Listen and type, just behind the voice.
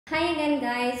Hi again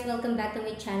guys, welcome back to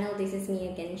my channel. This is me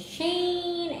again,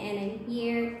 Shane, and I'm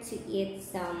here to eat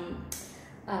some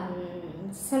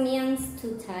Samyang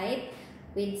stew type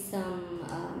with some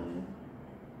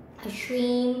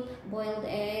shrimp, boiled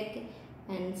egg,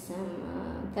 and some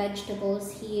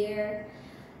vegetables here.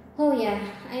 Oh yeah,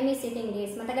 I miss eating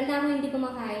this. Matagal na ako hindi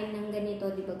kumakain ng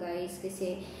ganito, di ba guys?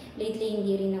 Kasi lately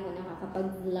hindi rin ako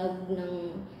nakakapag-vlog ng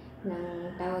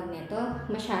tawag nito.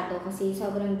 Masyado kasi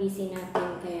sobrang busy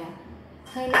natin. Kaya,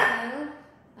 kain na tayo.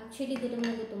 Actually, gutom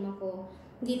na gutom ako.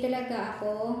 Hindi talaga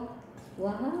ako,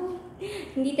 wow!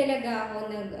 Hindi talaga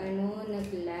ako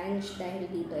nag-lunch dahil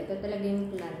dito. Ito talaga yung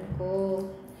plan ko.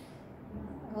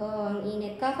 Oh, ang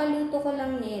init. Kakaluto ko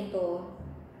lang nito.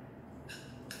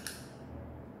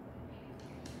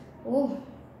 Oh,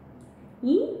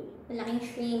 malaking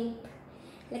shrimp.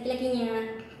 Laki-laki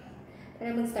niya.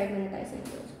 Pero mag-start muna tayo sa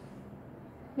video.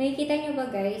 Nakikita niyo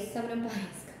ba guys? Sobrang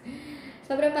pawis ko.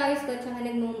 Sobrang pawis ko. Tsaka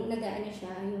nag-ano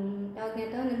siya. Yung tawag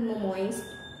nito, nagmo-moist.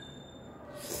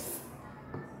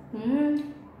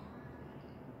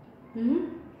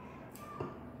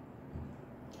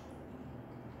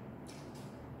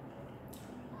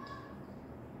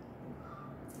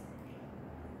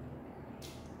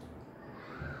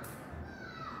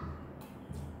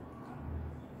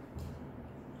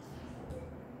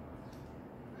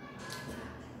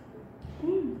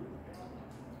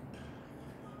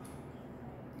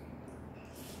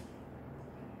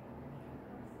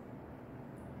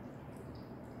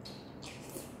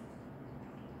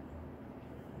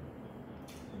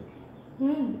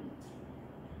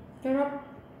 Sarap.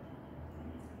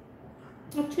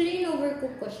 Actually,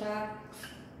 in-overcook ko siya.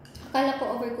 Akala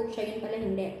ko overcook siya, yun pala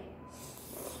hindi.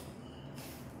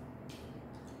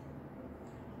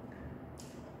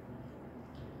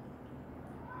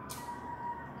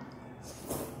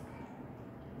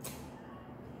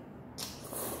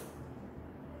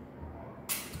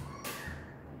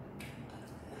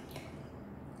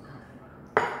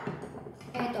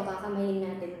 Eto, kakamayin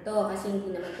natin to kasi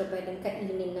hindi naman to pwedeng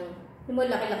kainin ng yung mo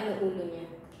laki-laki ng ulo niya.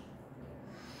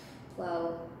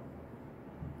 Wow.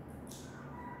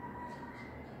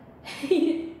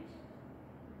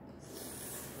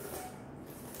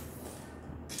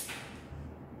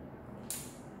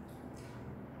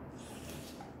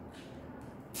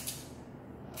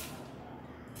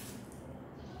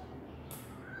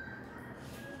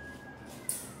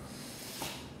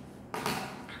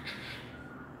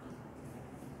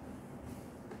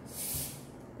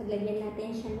 Paglagyan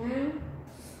natin siya ng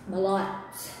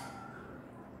balot.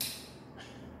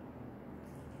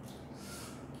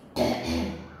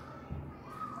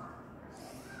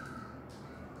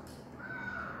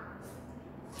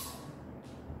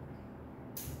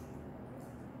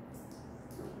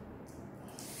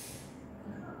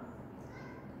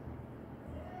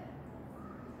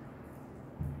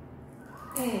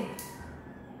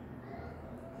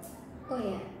 Oh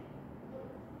yeah.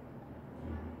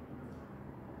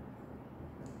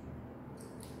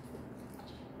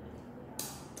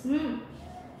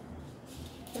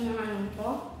 Ito naman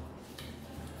ito.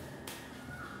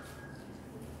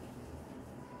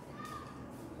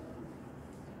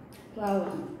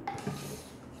 Wow.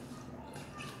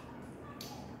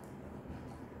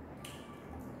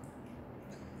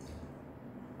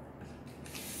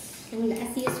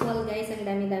 As usual guys, ang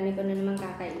dami-dami ko na naman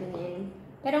kakainin.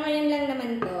 Pero ngayon lang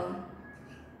naman to.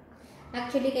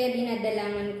 Actually, kaya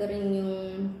dinadalangan ko rin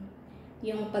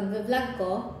yung pag-vlog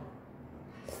ko.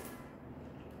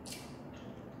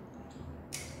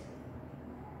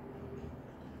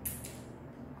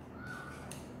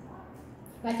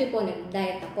 Kasi po,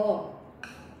 nag-diet ako.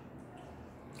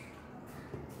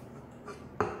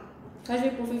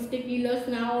 Kasi po, 50 kilos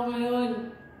na ako ngayon.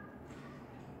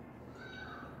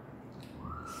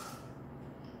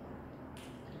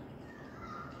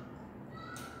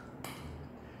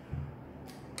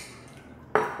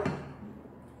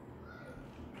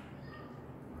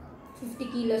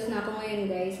 Kilos na ako ngayon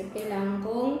guys at kailangan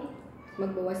kong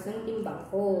magbawas ng timbang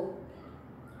ko.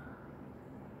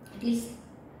 At least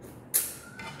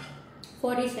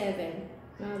 47.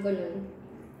 Ganun.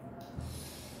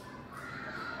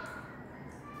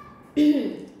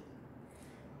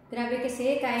 Grabe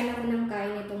kasi, kain ako ng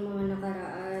kain itong mga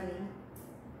nakaraan.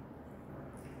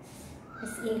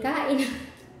 As in, kain.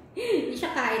 Hindi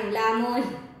siya kain, lamon.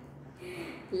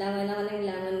 Laman ako ng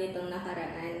lamon nitong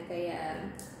nakaraan. Kaya,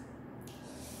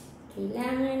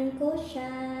 kailangan ko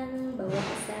siyang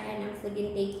bawasan ang food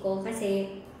intake ko.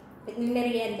 Kasi,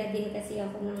 nagmimerienda din kasi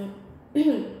ako ng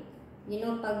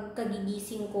pag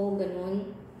kagigising ko,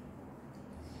 ganun.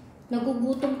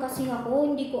 Nagugutom kasi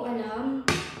ako, hindi ko alam.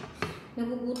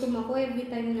 Nagugutom ako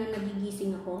every time na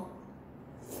nagigising ako.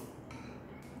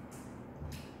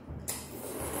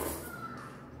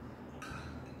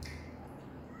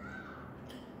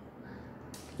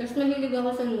 Tapos mahilig ako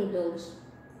sa noodles.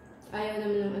 Ayaw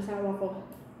naman ng asawa ko.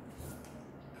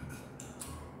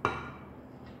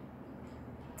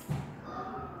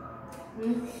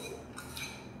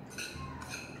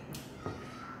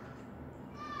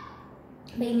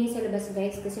 Maingay sa labas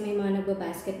guys kasi may mga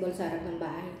nagbabasketball sa harap ng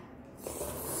bahay.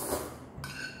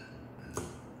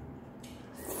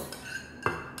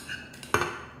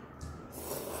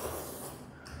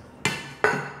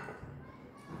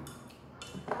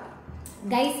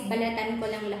 Guys, balatan ko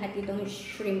lang lahat itong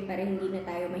shrimp para hindi na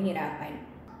tayo mahirapan.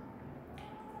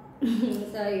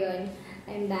 So yun,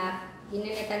 I'm back.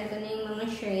 Ginalatan ko na yung mga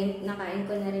shrimp. Nakain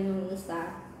ko na rin yung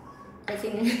isa.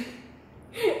 Kasi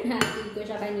nakakit ko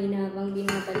siya kanina habang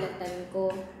binabalatan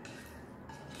ko.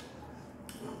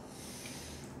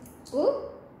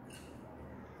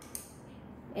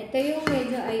 Ito yung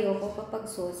medyo ayoko kapag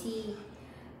saucy.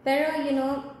 Pero you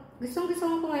know, gustong-gusto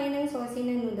ko kumain ng saucy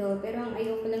na noodle. Pero ang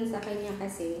ayoko lang sa kanya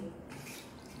kasi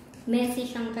messy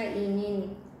siyang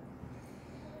kainin.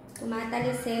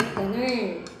 Tumatalsik,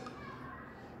 ganun.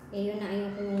 Eh, yun na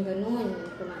ayoko yung ganun.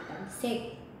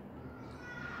 Tumatalsik.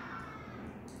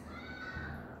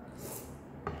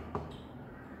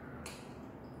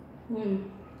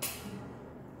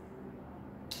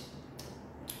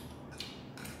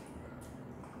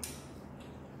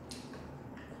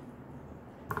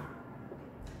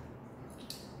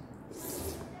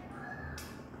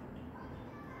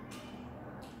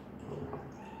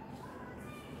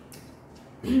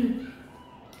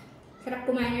 Sarap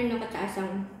kumain ng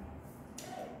nakataasang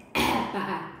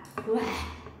paa. Wah!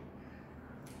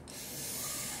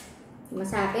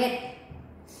 Masakit.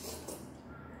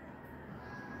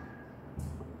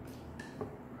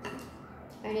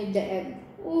 I need the egg.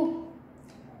 Ooh!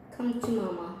 Come to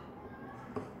mama.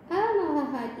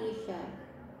 Mahahati siya.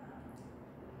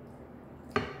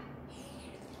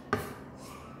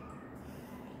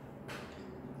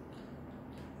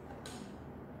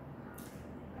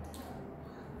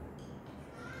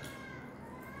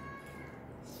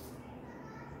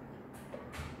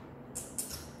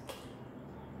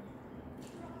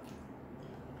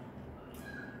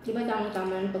 Diba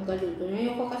tama-tama ng pagkaluto?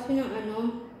 Ayoko kasi ng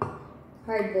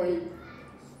hard-boiled.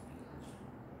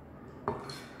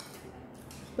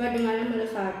 Pwede nga lang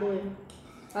malasado eh.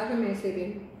 Kasi messy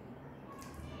rin.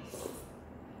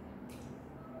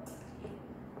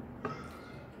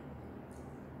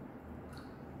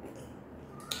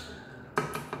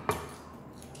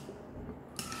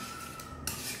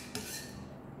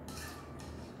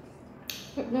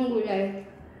 Sarap ng gulay.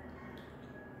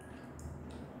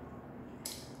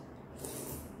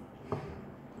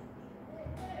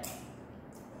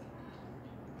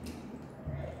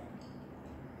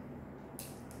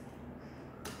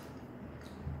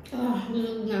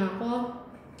 Busog na ako.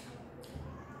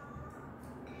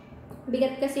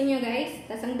 Bigat kasi niya guys.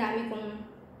 Tas ang dami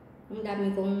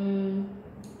kong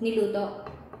niluto.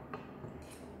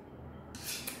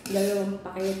 Dalawang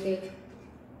pakete.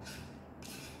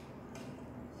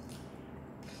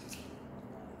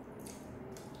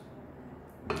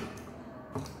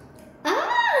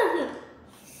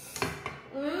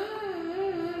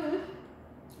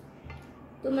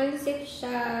 Tumalsik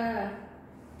siya.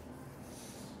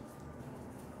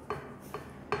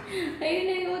 Ayun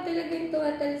na yun, talaga yung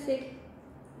tumatalsik.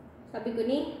 Sabi ko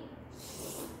ni.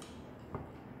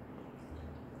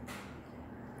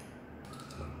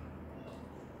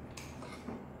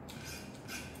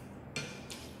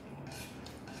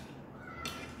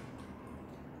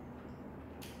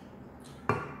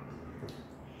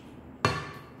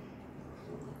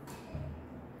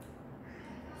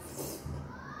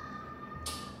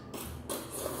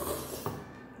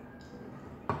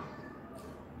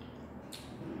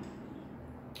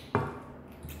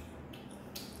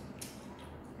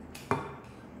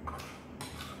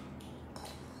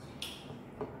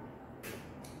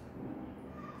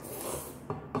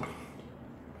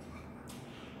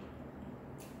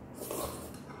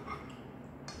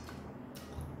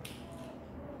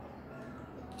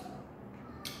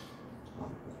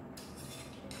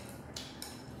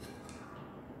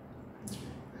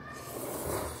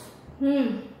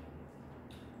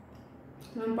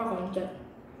 Nampakonti.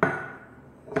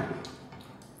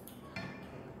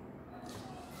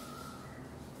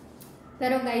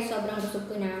 Pero guys, sobrang busog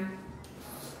ko na.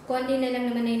 Konti na lang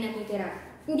naman na yung natitira.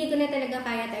 Hindi ko na talaga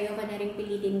kaya, tayo ka na rin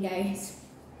pilitin guys.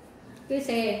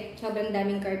 Kasi sobrang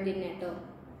daming carb din nito.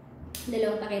 2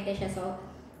 pakete siya. So,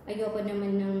 ayoko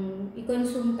naman ng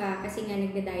i-consume pa kasi nga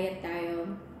nagda-diet tayo.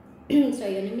 So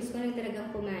yun, na-miss ko lang talagang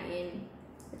kumain.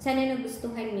 At sana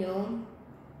nagustuhan nyo.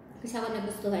 Kasi ako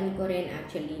nagustuhan ko rin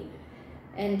actually.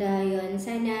 And yun,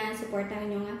 sana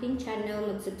supportahan nyo ang aking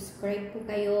channel. Mag-subscribe po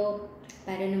kayo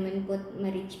para naman po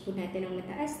ma-reach po natin ang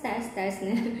mataas-taas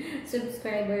na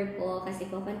subscriber po.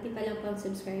 Kasi po, konti pa lang po ang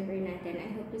subscriber natin.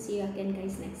 I hope to see you again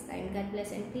guys next time. God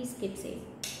bless and please keep safe.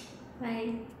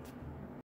 Bye!